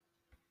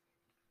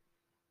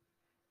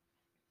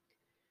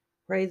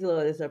Praise the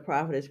Lord. This is a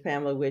prophetess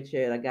Pamela with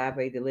you at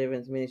Agape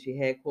Deliverance Ministry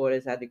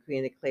headquarters. I decree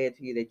and declare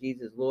to you that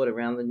Jesus is Lord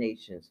around the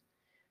nations.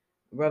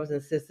 Brothers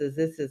and sisters,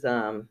 this is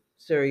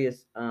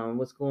serious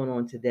what's going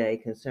on today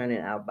concerning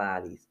our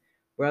bodies.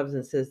 Brothers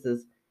and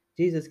sisters,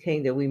 Jesus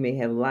came that we may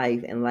have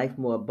life and life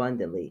more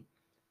abundantly.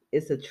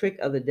 It's a trick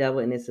of the devil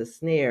and it's a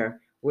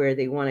snare where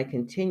they want to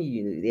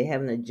continue. They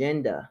have an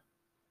agenda.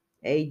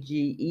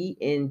 agenda,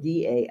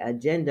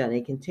 and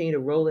they continue to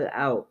roll it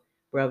out,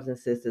 brothers and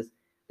sisters.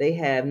 They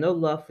have no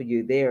love for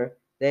you.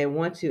 They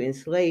want to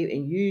enslave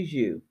and use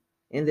you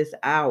in this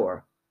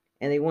hour,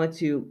 and they want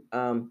to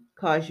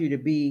cause you to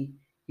be,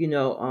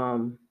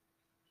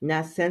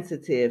 not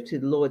sensitive to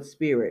the Lord's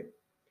Spirit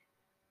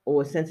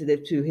or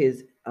sensitive to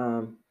His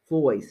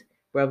voice,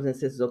 brothers and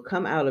sisters. So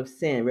come out of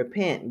sin,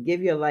 repent, and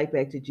give your life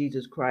back to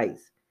Jesus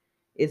Christ.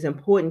 It's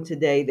important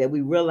today that we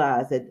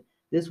realize that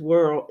this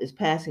world is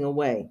passing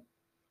away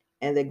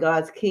and that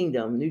God's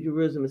kingdom, New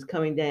Jerusalem, is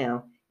coming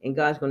down, and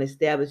God's going to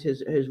establish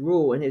his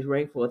rule and his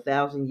reign for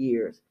 1,000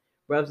 years.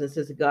 Brothers and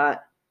sisters, God,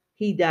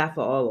 He died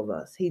for all of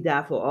us. He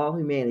died for all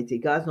humanity.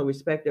 God's no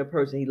respecter of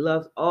person. He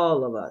loves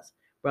all of us.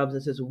 Brothers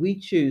and sisters, we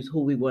choose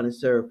who we want to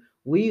serve.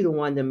 We the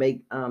one that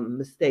make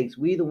mistakes.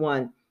 We the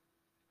one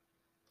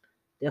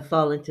that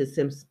fall into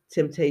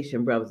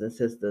temptation, brothers and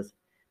sisters.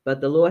 But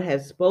the Lord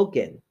has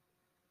spoken.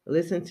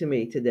 Listen to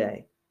me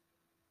today.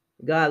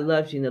 God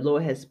loves you, and the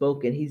Lord has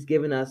spoken. He's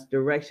given us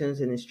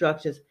directions and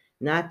instructions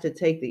not to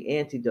take the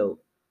antidote.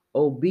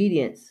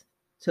 Obedience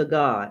to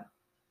God,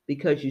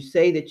 because you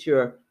say that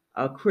you're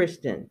a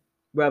Christian,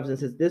 brothers and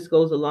sisters. This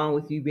goes along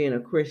with you being a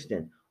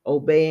Christian,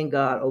 obeying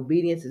God.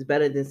 Obedience is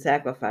better than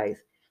sacrifice.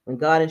 When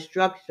God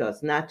instructs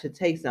us not to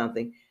take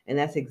something, and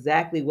that's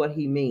exactly what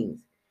He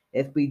means.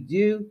 If we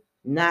do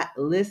not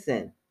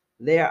listen,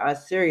 there are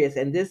serious,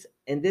 and this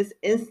in this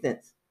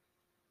instance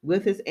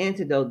with his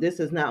antidote, this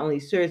is not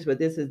only serious, but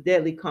this is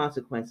deadly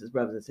consequences,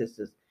 brothers and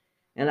sisters.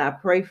 And I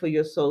pray for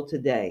your soul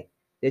today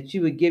that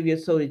you would give your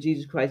soul to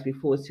Jesus Christ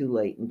before it's too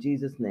late. In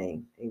Jesus'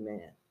 name,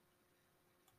 amen.